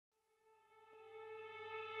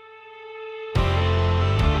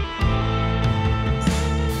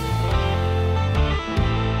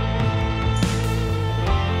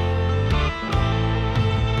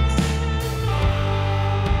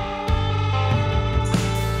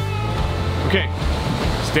Okay,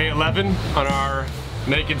 it's day 11 on our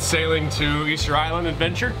naked sailing to Easter Island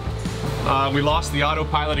adventure. We lost the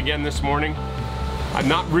autopilot again this morning. I'm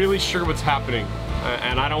not really sure what's happening,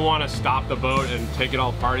 and I don't want to stop the boat and take it all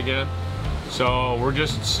apart again. So we're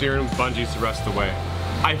just steering with bungees the rest of the way.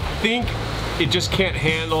 I think it just can't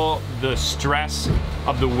handle the stress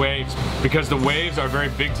of the waves because the waves are very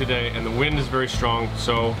big today and the wind is very strong.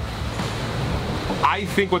 So I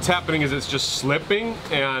think what's happening is it's just slipping,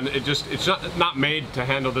 and it's not made to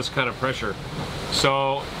handle this kind of pressure.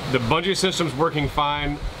 So the bungee system's working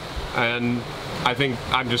fine, and I think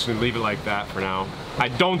I'm just gonna leave it like that for now. I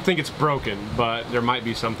don't think it's broken, but there might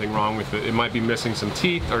be something wrong with it. It might be missing some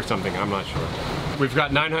teeth or something, I'm not sure. We've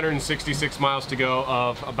got 966 miles to go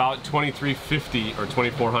of about 2350 or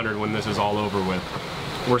 2400 when this is all over with.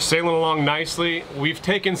 We're sailing along nicely. We've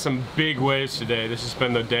taken some big waves today. This has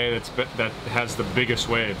been the day that has the biggest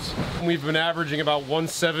waves. We've been averaging about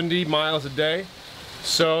 170 miles a day,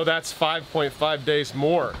 so that's 5.5 days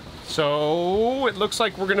more. So it looks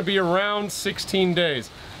like we're gonna be around 16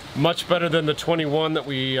 days. Much better than the 21 that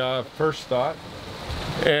we first thought.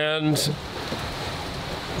 And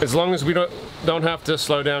as long as we don't have to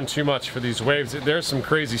slow down too much for these waves, there's some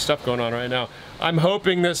crazy stuff going on right now. I'm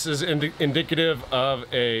hoping this is indicative of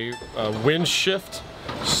a wind shift,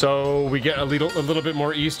 so we get a little bit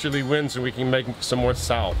more easterly winds and we can make some more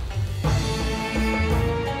south.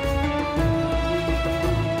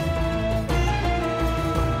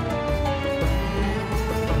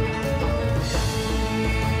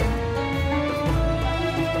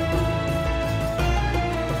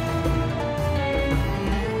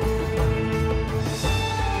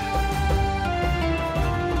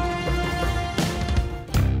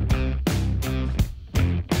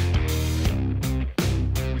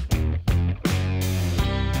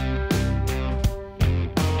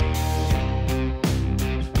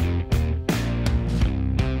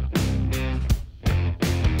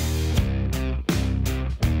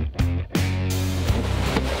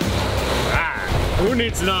 Who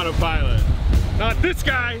needs an autopilot? Not this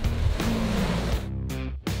guy!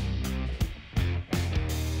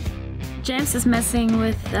 James is messing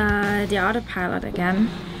with the autopilot again.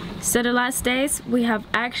 So the last days we have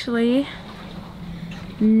actually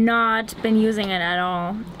not been using it at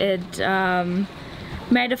all. It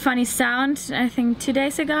made a funny sound, I think 2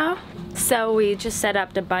 days ago. So we just set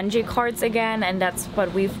up the bungee cords again, and that's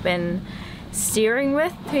what we've been steering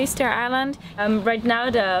with to Easter Island. Right now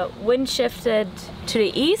the wind shifted to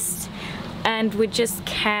the east and we just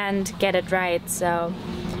can't get it right, so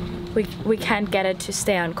we can't get it to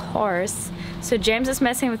stay on course. So James is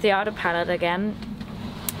messing with the autopilot again,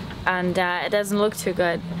 and it doesn't look too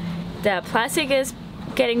good. The plastic is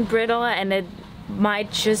getting brittle and it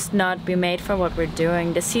might just not be made for what we're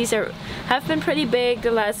doing. The seas have been pretty big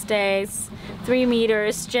the last days, 3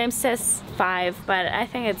 meters. James says 5, but I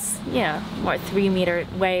think it's, you know, more 3-meter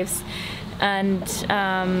waves. And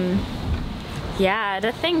yeah,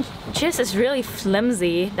 the thing just is really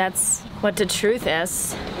flimsy. That's what the truth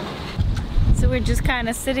is. So we're just kind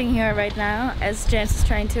of sitting here right now as James is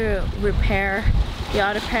trying to repair the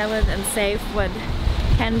autopilot and save what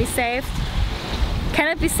can be saved. Can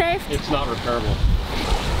it be saved? It's not repairable.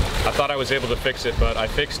 I thought I was able to fix it, but I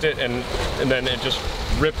fixed it and then it just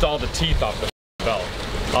ripped all the teeth off the belt.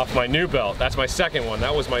 Off my new belt. That's my second one.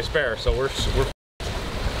 That was my spare, so we're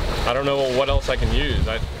I don't know what else I can use.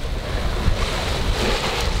 I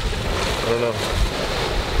don't know.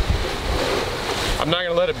 I'm not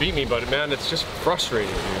gonna let it beat me, but man, it's just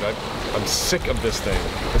frustrating, dude. I'm sick of this thing.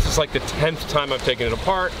 This is like the 10th time I've taken it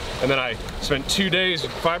apart, and then I spent 2 days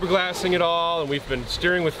fiberglassing it all, and we've been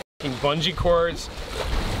steering with fucking bungee cords.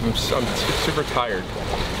 I'm super tired.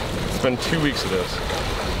 It's been 2 weeks of this.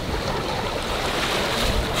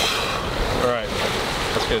 All right,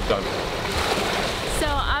 let's get it done. So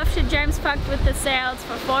after James fucked with the sails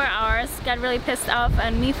for 4 hours, got really pissed off,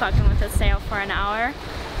 and me fucking with the sail for an hour,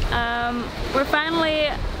 we're finally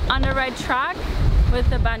on the right track with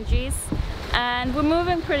the bungees, and we're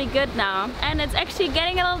moving pretty good now. And it's actually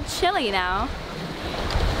getting a little chilly now.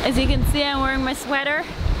 As you can see, I'm wearing my sweater.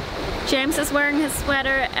 James is wearing his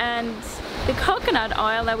sweater, and the coconut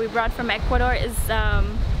oil that we brought from Ecuador is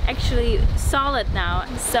actually solid now.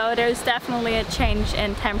 So there's definitely a change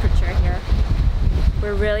in temperature here.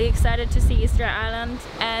 We're really excited to see Easter Island,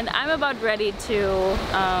 and I'm about ready to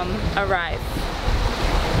arrive.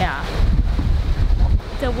 Yeah.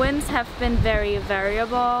 The winds have been very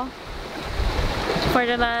variable for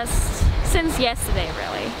the since yesterday,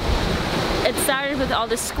 really. it started with all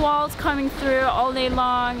the squalls coming through all day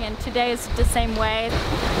long, and today is the same way.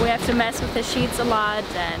 We have to mess with the sheets a lot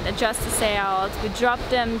and adjust the sails. We dropped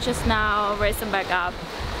them just now, raised them back up.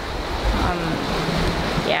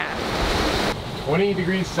 Yeah. 20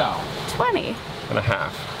 degrees south. 20 and a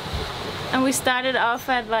half. And we started off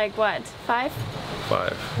at like what, 5?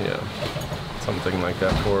 5, yeah. Something like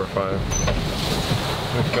that, 4 or 5.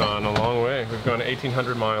 We've gone a long way. We've gone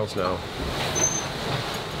 1,800 miles now.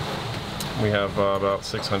 We have about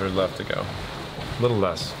 600 left to go. A little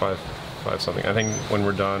less, 5 something. I think when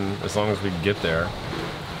we're done, as long as we get there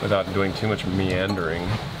without doing too much meandering,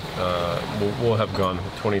 we'll have gone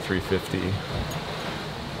 2,350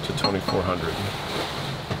 to 2,400.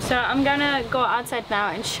 So I'm gonna go outside now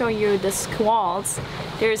and show you the squalls.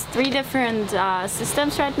 There's 3 different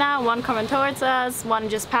systems right now. One coming towards us, one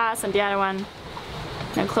just passed, and the other one,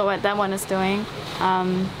 no clue what that one is doing.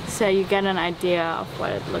 So you get an idea of what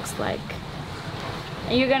it looks like.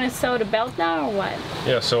 Are you gonna sew the belt now or what?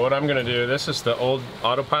 Yeah, so what I'm gonna do, this is the old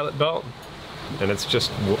autopilot belt, and it's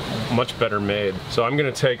just much better made. So I'm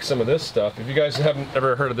gonna take some of this stuff. If you guys haven't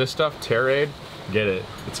ever heard of this stuff, Tear-Aid, get it.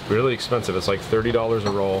 It's really expensive. It's like $30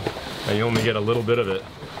 a roll, and you only get a little bit of it,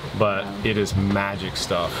 but it is magic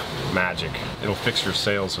stuff. Magic. It'll fix your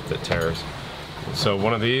sails if it tears. So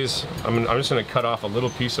one of these, I'm just gonna cut off a little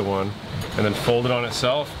piece of one, and then fold it on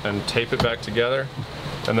itself and tape it back together.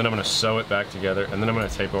 And then I'm gonna sew it back together, and then I'm gonna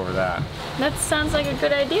tape over that. That sounds like a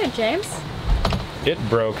good idea, James. It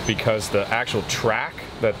broke because the actual track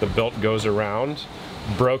that the belt goes around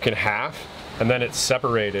broke in half, and then it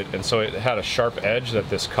separated, and so it had a sharp edge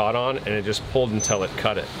that this caught on, and it just pulled until it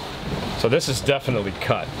cut it. So this is definitely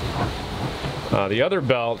cut. The other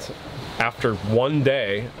belt, after one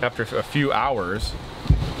day, after a few hours,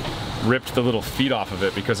 ripped the little feet off of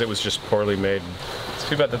it because it was just poorly made. It's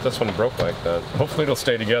too bad that this one broke like that. Hopefully it'll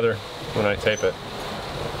stay together when I tape it.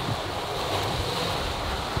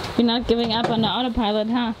 You're not giving up on the autopilot,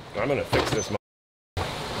 huh? I'm gonna fix this.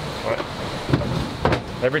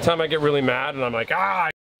 Every time I get really mad and I'm like, I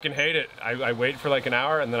fucking hate it, I wait for like an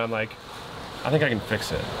hour, and then I'm like, I think I can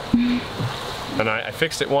fix it. And I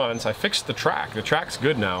fixed it once. I fixed the track. The track's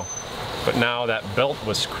good now, but now that belt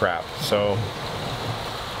was crap. So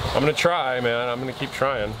I'm gonna try, man. I'm gonna keep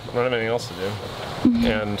trying. I don't have anything else to do.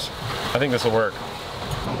 And I think this will work.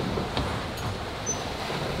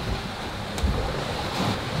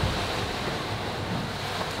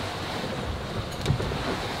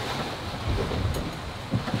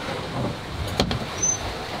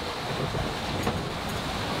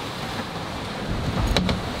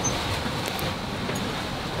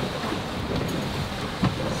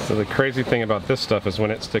 So the crazy thing about this stuff is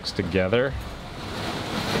when it sticks together,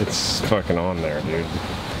 it's fucking on there, dude.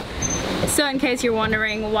 So in case you're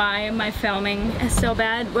wondering why my filming is so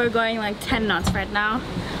bad, we're going like 10 knots right now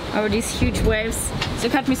over these huge waves. So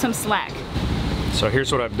cut me some slack. So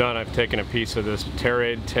here's what I've done. I've taken a piece of this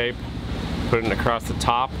Tear-Aid tape, put it across the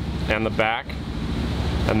top and the back,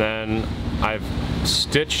 and then I've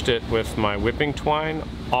stitched it with my whipping twine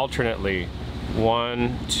alternately.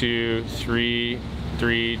 1, 2, 3,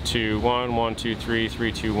 3, 2, 1, 1, 2, 3,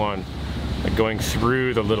 3, 2, 1. Like going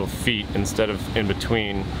through the little feet instead of in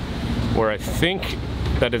between, where I think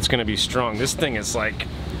that it's gonna be strong. This thing is like,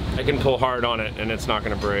 I can pull hard on it and it's not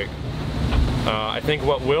gonna break. I think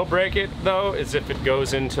what will break it though is if it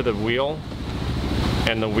goes into the wheel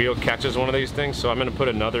and the wheel catches one of these things. So I'm gonna put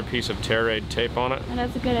another piece of Tear-Aid tape on it. Oh,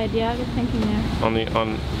 that's a good idea, good thinking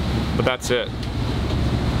there. But that's it.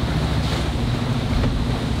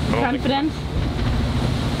 Confident?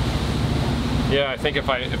 Yeah, I think if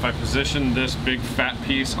I position this big fat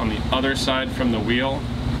piece on the other side from the wheel,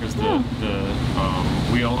 because the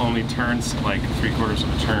wheel only turns like 3/4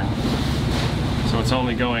 of a turn, so it's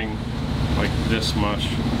only going like this much.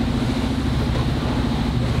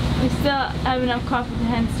 We still have enough coffee to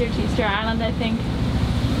hand steer to Easter Island, I think.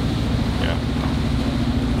 Yeah.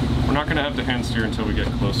 We're not gonna have to hand steer until we get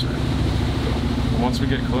closer. Once we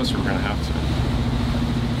get closer, we're gonna have to.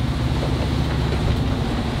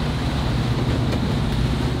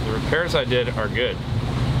 The repairs I did are good.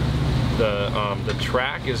 The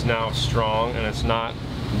track is now strong and it's not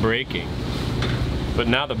breaking, but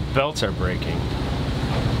now the belts are breaking.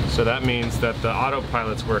 So that means that the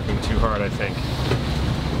autopilot's working too hard, I think.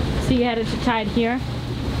 So you had it too tight here?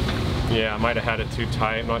 Yeah, I might have had it too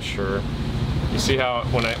tight, I'm not sure. You see how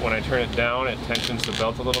when I turn it down, it tensions the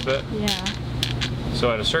belt a little bit? Yeah.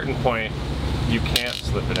 So at a certain point, you can't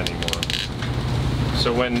slip it anymore.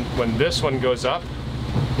 So when this one goes up,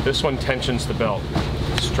 this one tensions the belt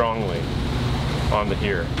strongly on the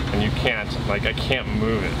here, and you can't, like I can't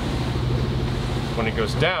move it. when it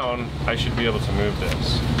goes down, I should be able to move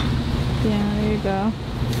this. Yeah, there you go.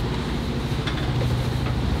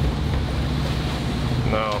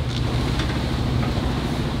 No.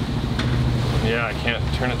 Yeah, I can't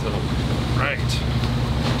turn it to the right.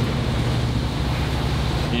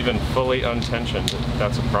 Even fully untensioned,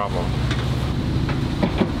 that's a problem.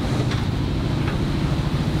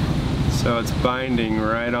 So it's binding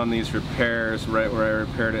right on these repairs, right where I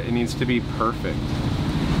repaired it. It needs to be perfect.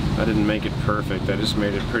 I didn't make it perfect, I just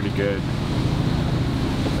made it pretty good.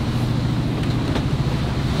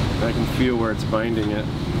 I can feel where it's binding it.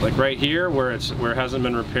 Like right here, where it hasn't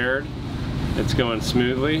been repaired, it's going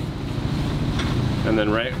smoothly. And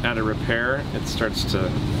then right at a repair, it starts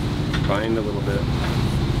to bind a little bit.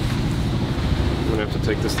 I'm gonna have to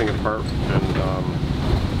take this thing apart and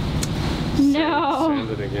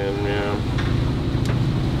sand it again, yeah.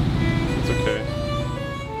 It's okay.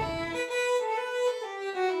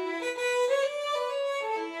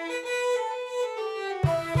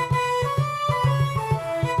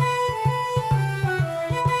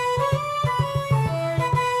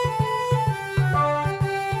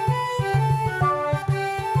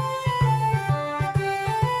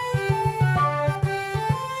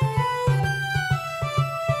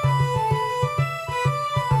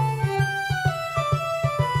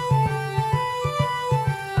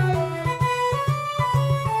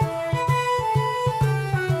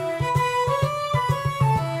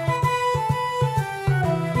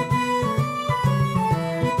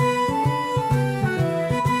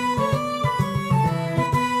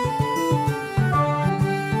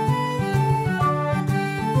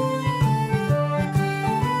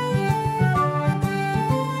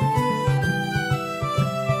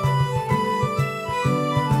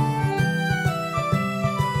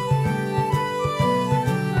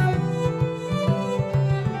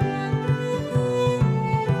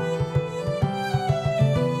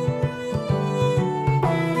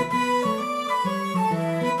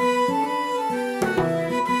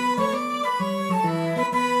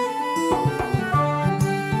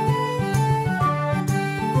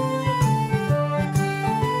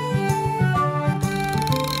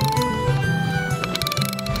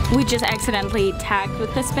 We just accidentally tagged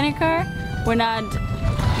with the spinnaker. We're not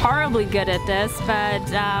horribly good at this, but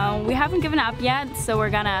we haven't given up yet, so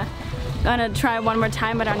we're gonna try one more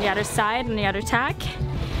time, but on the other side, on the other tack,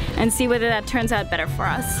 and see whether that turns out better for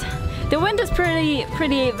us. The wind is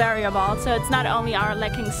pretty variable, so it's not only our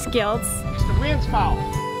lacking skills. It's the wind's fault.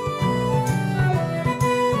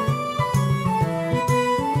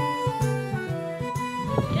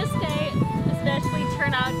 This day especially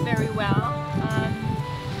turned out very well.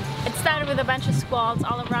 It started with a bunch of squalls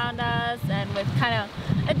all around us and with kind of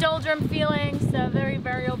a doldrum feeling, so very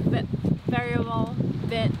variable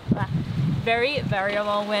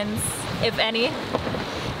winds, if any.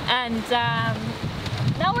 And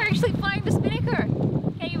now we're actually flying the spinnaker.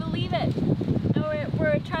 Can you believe it? Now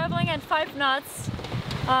we're traveling at 5 knots,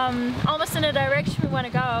 almost in the direction we want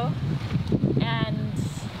to go, and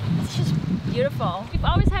it's just beautiful. We've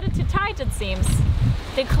always had it too tight, it seems.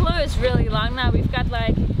 The clue is really long now. We've got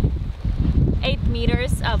like 8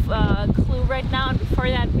 meters of clue right now, and before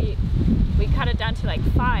that we cut it down to like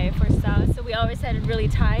 5 or so. So we always had it really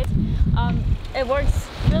tight. It works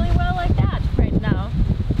really well like that right now.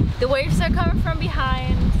 The waves are coming from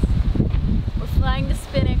behind. We're flying the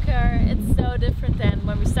spinnaker. It's so different than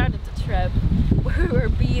when we started the trip, where we were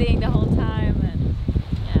beating the whole time, and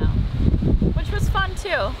yeah, which was fun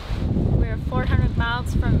too. We're 400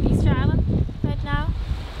 miles from Easter Island right now,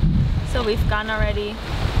 so we've gone already.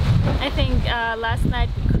 I think last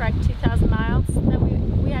night we cracked 2,000 miles that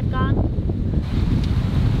we had gone.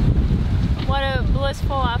 What a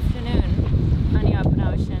blissful afternoon on the open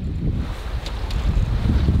ocean.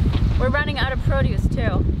 We're running out of produce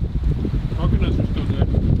too. Coconuts are still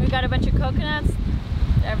good. We got a bunch of coconuts.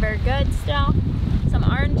 They're very good still. Some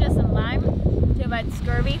oranges and lime to avoid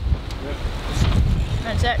scurvy. Yep.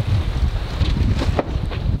 That's it.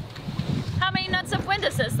 How many knots of wind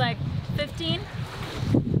is this? Like 15?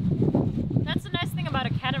 That's the nice thing about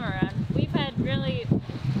a catamaran. We've had really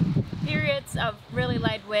periods of really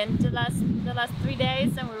light wind the last 3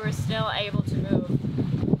 days, and we were still able to move.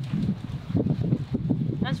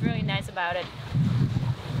 That's really nice about it.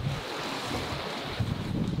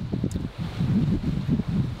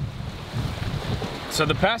 So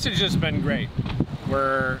the passage has been great.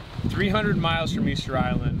 We're 300 miles from Easter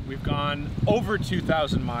Island. We've gone over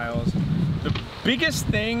 2,000 miles. The biggest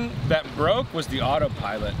thing that broke was the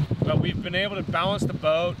autopilot, but we've been able to balance the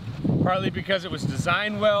boat, partly because it was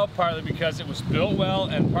designed well, partly because it was built well,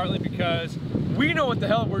 and partly because we know what the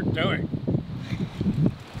hell we're doing.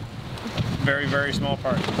 very, very small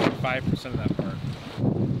part, 5% of that part.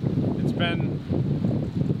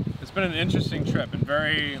 It's been an interesting trip and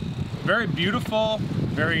very, very beautiful,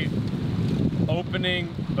 very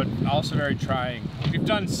opening, but also very trying. We've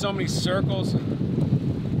done so many circles.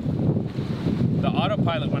 The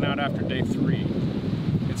autopilot went out after day 3.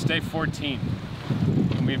 It's day 14,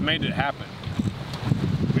 and we've made it happen.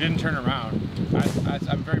 We didn't turn around.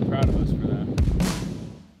 I'm very proud of us for that.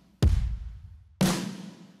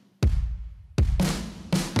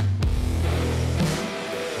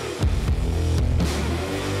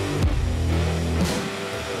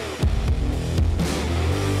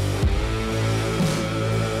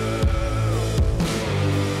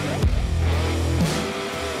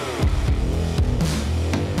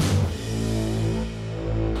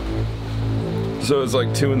 So it's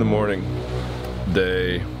like 2 in the morning,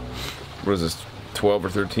 day, what is this, 12 or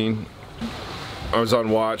 13? I was on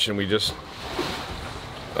watch and we just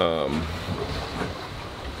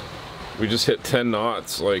hit 10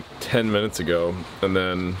 knots like 10 minutes ago, and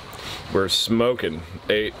then we're smoking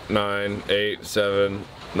 8, 9, 8, 7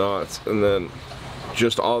 knots, and then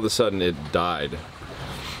just all of a sudden it died.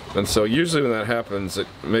 And so usually when that happens, it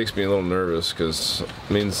makes me a little nervous because it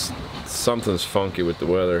means something's funky with the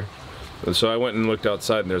weather. And so I went and looked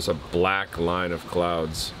outside, and there's a black line of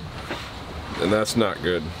clouds, and that's not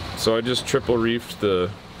good. So I just triple reefed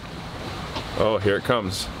the, oh, here it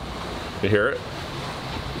comes. You hear it?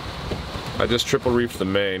 I just triple reefed the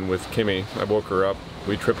main with Kimmy. I woke her up,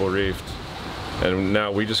 we triple reefed, and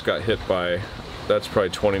now we just got hit by, that's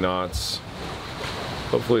probably 20 knots.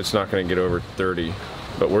 Hopefully it's not gonna get over 30,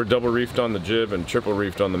 but we're double reefed on the jib and triple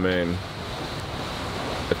reefed on the main.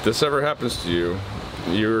 If this ever happens to you,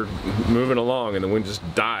 you're moving along and the wind just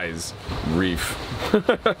dies. Reef.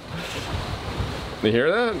 You hear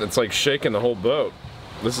that? It's like shaking the whole boat.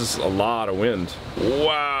 This is a lot of wind.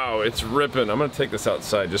 Wow, it's ripping. I'm gonna take this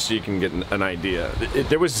outside just so you can get an idea.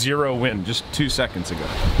 There was 0 wind just 2 seconds ago.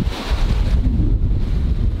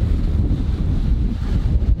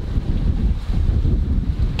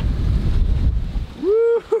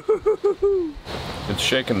 Woo-hoo-hoo-hoo-hoo. It's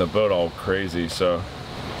shaking the boat all crazy, so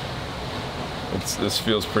this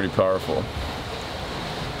feels pretty powerful.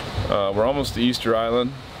 We're almost to Easter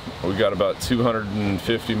Island. We got about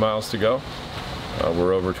 250 miles to go.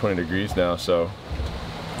 We're over 20 degrees now, so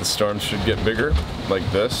the storms should get bigger, like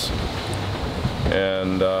this,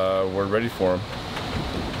 and we're ready for them.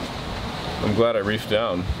 I'm glad I reefed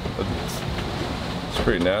down. It's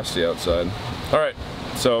pretty nasty outside. All right,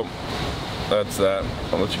 so that's that.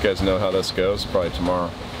 I'll let you guys know how this goes probably tomorrow.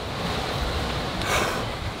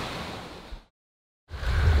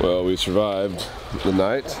 Well, we survived the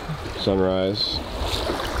night, sunrise.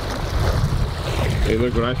 Hey,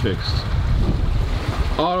 look what I fixed.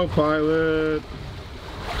 Autopilot.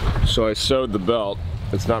 So I sewed the belt.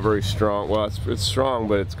 It's not very strong. Well, it's strong,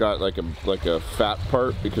 but it's got like a fat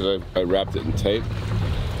part because I wrapped it in tape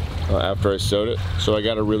after I sewed it. So I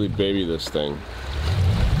got to really baby this thing.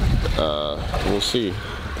 We'll see.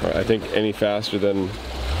 I think any faster than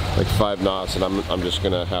like 5 knots, and I'm just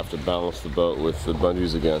gonna have to balance the boat with the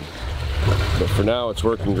bungees again. But for now, it's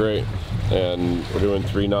working great, and we're doing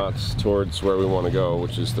 3 knots towards where we want to go,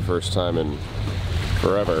 which is the first time in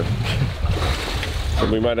forever.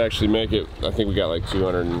 And we might actually make it. I think we got like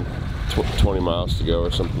 220 miles to go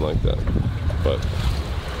or something like that. But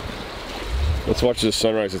let's watch this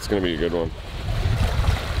sunrise. It's gonna be a good one.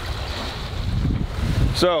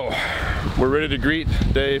 So we're ready to greet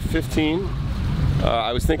day 15.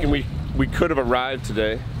 I was thinking we could have arrived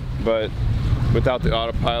today, but without the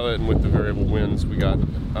autopilot and with the variable winds, we got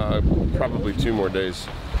probably 2 more days.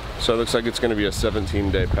 So it looks like it's going to be a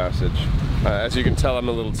 17-day passage. As you can tell, I'm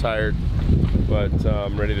a little tired, but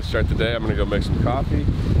I'm ready to start the day. I'm going to go make some coffee.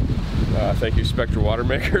 Thank you, Spectra Water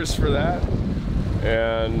Makers, for that.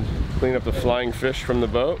 And clean up the flying fish from the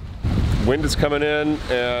boat. Wind is coming in,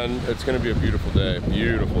 and it's going to be a beautiful day.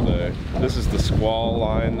 Beautiful day. This is the squall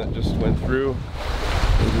line that just went through.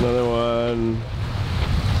 There's another one.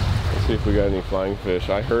 Let's see if we got any flying fish.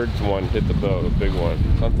 I heard one hit the boat, a big one.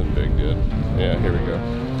 Something big did. Yeah, here we go.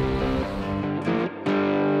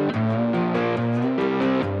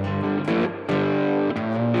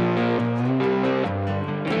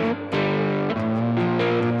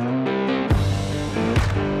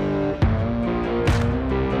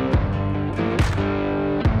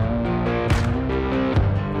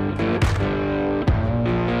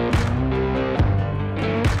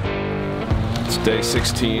 Day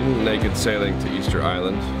 16, naked sailing to Easter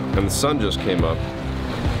Island, and the sun just came up,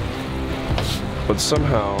 but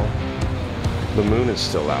somehow the moon is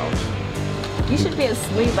still out. You should be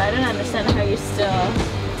asleep. I don't understand how you're still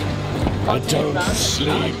I don't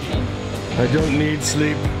sleep. I don't need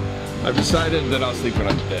sleep. I've decided that I'll sleep when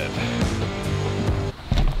I'm dead.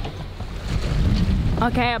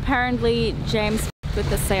 Okay, apparently James with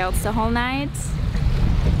the sails the whole night.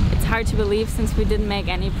 It's hard to believe since we didn't make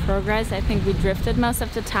any progress. I think we drifted most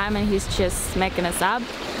of the time and he's just making us up.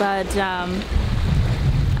 But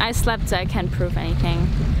I slept, so I can't prove anything.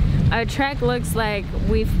 Our track looks like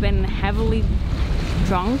we've been heavily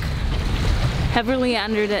drunk, heavily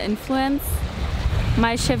under the influence.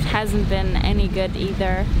 My shift hasn't been any good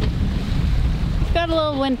either. Got a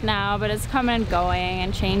little wind now, but it's coming and going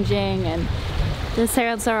and changing, and the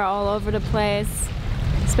sails are all over the place,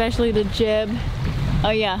 especially the jib. Oh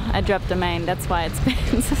yeah, I dropped the main, that's why it's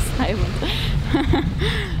been so silent.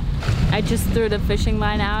 I just threw the fishing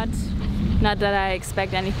line out. Not that I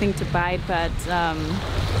expect anything to bite, but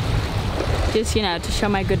just, you know, to show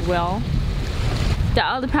my goodwill. The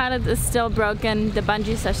autopilot is still broken, the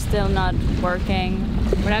bungees are still not working.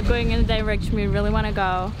 We're not going in the direction we really want to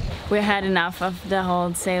go. We had enough of the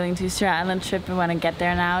whole sailing to Easter Island trip. We want to get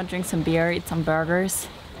there now, drink some beer, eat some burgers.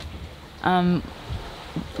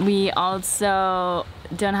 We also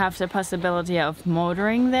don't have the possibility of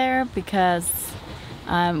motoring there because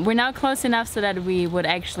we're not close enough so that we would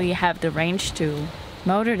actually have the range to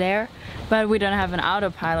motor there, but we don't have an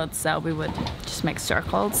autopilot, so we would just make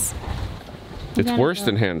circles. It's worse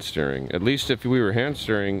than hand steering. At least if we were hand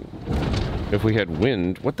steering, if we had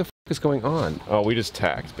wind, what the f is going on? Oh, we just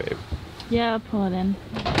tacked, babe. Yeah, I'll pull it in.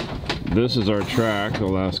 This is our track the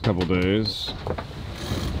last couple days.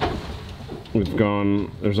 We've gone,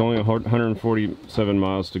 there's only 147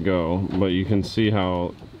 miles to go, but you can see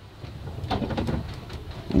how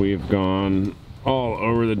we've gone all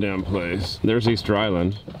over the damn place. There's Easter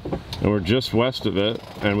Island, and we're just west of it,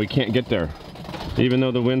 and we can't get there. Even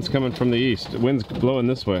though the wind's coming from the east. The wind's blowing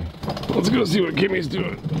this way. Let's go see what Kimmy's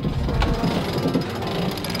doing.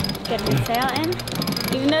 Get the sail in,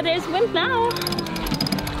 even though there's wind now.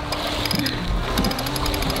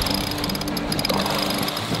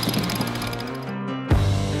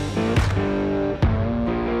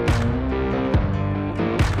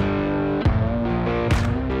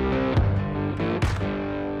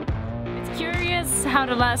 It's curious how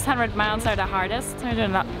the last 100 miles are the hardest, or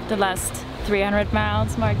the last 300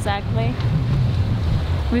 miles more exactly.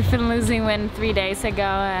 We've been losing wind 3 days ago,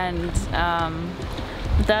 and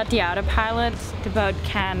without the autopilot, the boat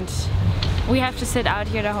can't. We have to sit out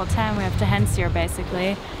here the whole time. We have to hand steer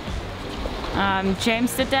basically.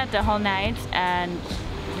 James did that the whole night, and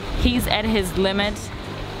he's at his limit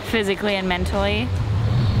physically and mentally.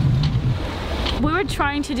 We were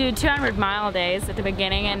trying to do 200-mile days at the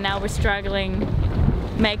beginning, and now we're struggling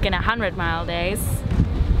making 100-mile days.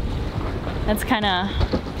 That's kind of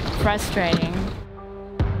frustrating.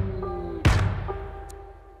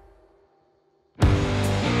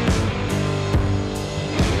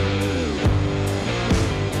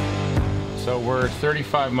 So we're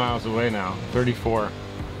 35 miles away now, 34,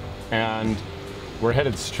 and we're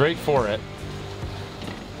headed straight for it,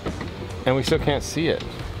 and we still can't see it.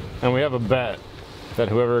 And we have a bet that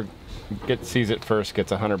whoever sees it first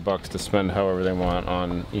gets $100 to spend however they want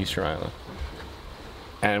on Easter Island.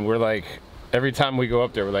 And we're like, every time we go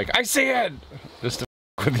up there, we're like, I see it! Just to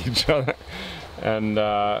f with each other. And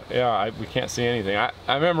yeah, we can't see anything. I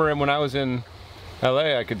remember when I was in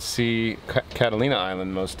LA, I could see Catalina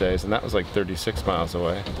Island most days, and that was like 36 miles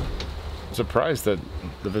away. I'm surprised that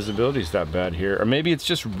the visibility is that bad here. Or maybe it's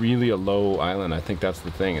just really a low island. I think that's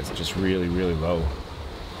the thing. It's just really, really low.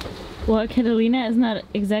 Well, Catalina is not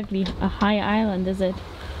exactly a high island, is it?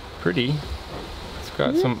 Pretty. It's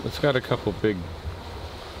got it's got a couple big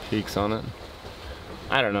peaks on it.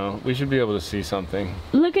 I don't know. We should be able to see something.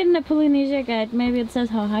 Look in the Polynesia guide. Maybe it says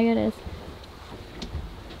how high it is.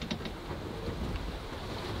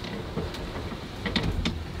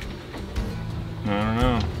 I don't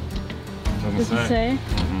know. Doesn't Does it say?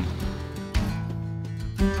 Mm-hmm.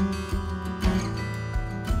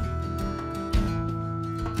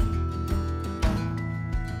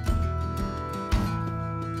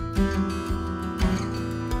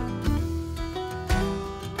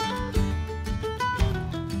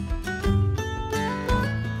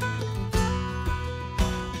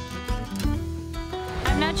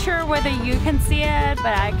 I'm not sure whether you can see it,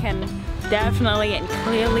 but I can definitely and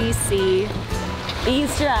clearly see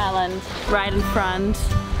Easter Island right in front.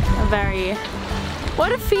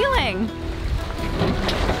 What a feeling!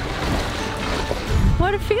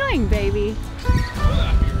 What a feeling, baby!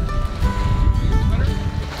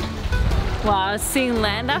 Wow, seeing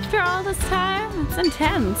land after all this time, it's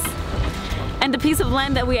intense. And the piece of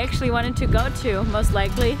land that we actually wanted to go to, most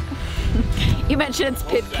likely. You mentioned it's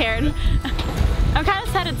Pitcairn. I'm kind of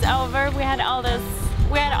sad it's over. We had all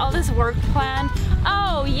this work planned.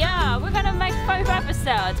 Oh yeah, we're gonna make 5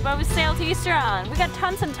 episodes where we sail to Easter Island. We got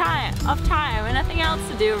tons of time and nothing else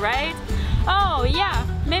to do, right? Oh yeah,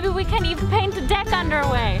 maybe we can even paint the deck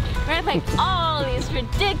underway. We're gonna make all these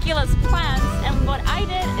ridiculous plans, and what I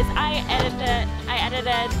did is I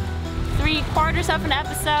edited 3/4 of an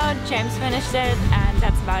episode. James finished it, and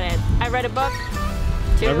that's about it. I read a book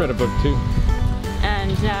too. I read a book too.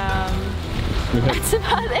 And that's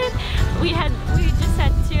about it. We just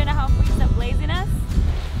had 2.5 weeks of laziness,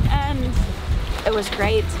 and it was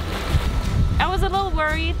great. I was a little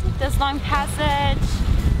worried this long passage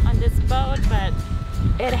on this boat, but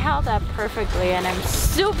it held up perfectly, and I'm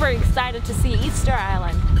super excited to see Easter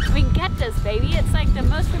Island. I mean, get this, baby. It's like the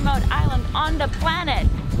most remote island on the planet.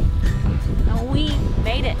 And we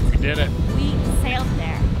made it. We did it. We sailed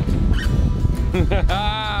there.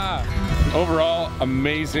 Overall,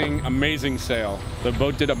 amazing sail. The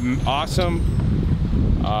boat did awesome.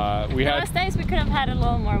 Most days we could have had a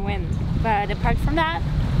little more wind, but apart from that,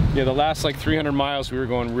 yeah, the last like 300 miles we were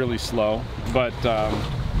going really slow, but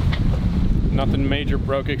nothing major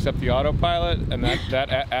broke except the autopilot, and that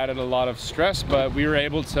added a lot of stress, but we were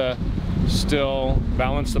able to still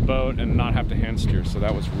balance the boat and not have to hand steer, so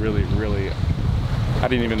that was really, I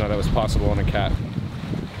didn't even know that was possible on a cat.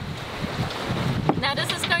 now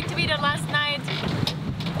this is going to be the last night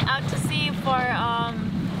out to sea for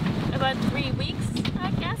about 3 weeks,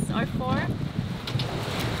 I guess, or 4.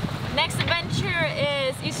 Next adventure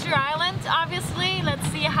is Easter Island, obviously. Let's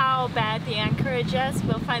see how bad the anchorage is.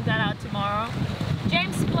 We'll find that out tomorrow.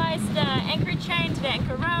 James spliced the anchor chain to the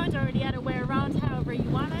anchor rod, or the other way around, however you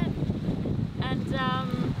want it. And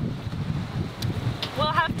we'll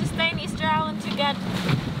have to stay in Easter Island to get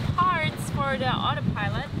parts for the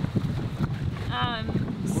autopilot.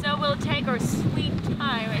 So we'll take our sweet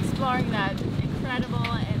time exploring that incredible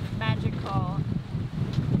and magical,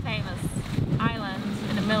 famous island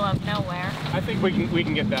in the middle of nowhere. I think we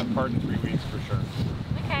can get that part in 3 weeks for sure.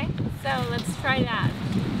 Okay, so let's try that.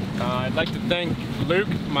 I'd like to thank Luke,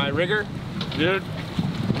 my rigger. Dude,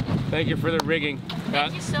 thank you for the rigging.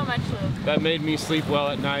 Thank you so much, Luke. That made me sleep well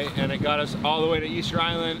at night, and it got us all the way to Easter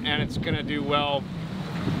Island, and it's gonna do well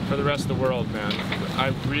for the rest of the world, man.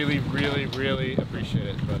 I really appreciate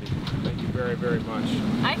it, buddy. Thank you very much.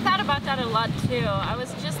 I thought about that a lot too. I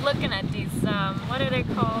was just looking at these, what are they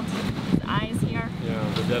called? These eyes here. Yeah,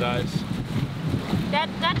 the dead eyes. That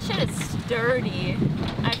shit is sturdy.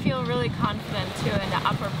 I feel really confident too in the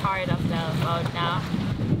upper part of the boat now.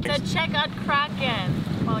 So check out Kraken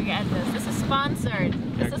while you get this. This is sponsored.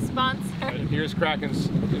 This is sponsored. Here's Kraken's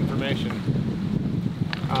information.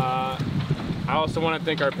 I also want to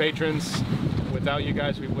thank our patrons. Without you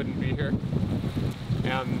guys, we wouldn't be here.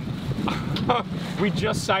 And we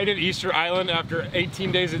just sighted Easter Island after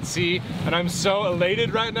 18 days at sea, and I'm so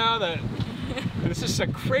elated right now that this is a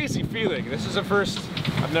crazy feeling. This is a first.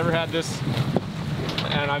 I've never had this,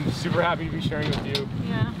 and I'm super happy to be sharing with you.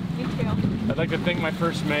 Yeah, me too. I'd like to thank my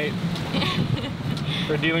first mate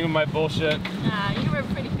for dealing with my bullshit. You were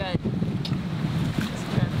pretty good.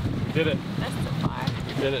 You did it. That's so far.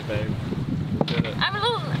 You did it, babe. You did it. I'm a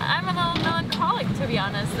little melancholic, to be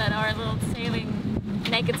honest, that our little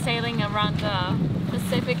naked sailing around the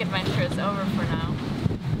Pacific adventure is over for now.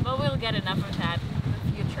 But we'll get enough of that in the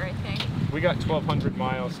future, I think. We got 1,200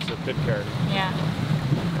 miles to Pitcairn. Yeah.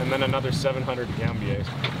 And then another 700 to Gambier.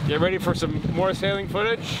 Get ready for some more sailing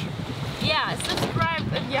footage. Yeah, subscribe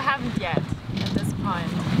if you haven't yet at this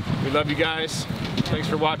point. We love you guys. Thanks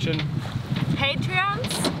for watching.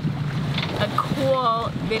 Patreons, a cool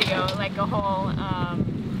video, like a whole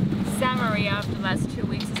summary of the last 2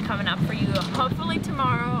 weeks is coming up for you, hopefully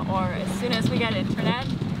tomorrow or as soon as we get internet.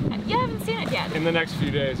 You haven't seen it yet. In the next few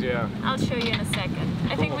days, yeah. I'll show you in a second.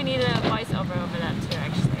 I think we need a voiceover over that too,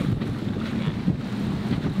 actually. Yeah.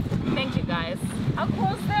 Thank you guys. How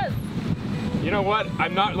cool is this? You know what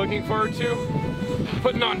I'm not looking forward to?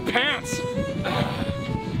 Putting on pants!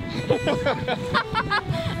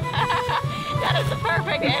 That is the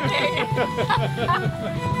perfect ending.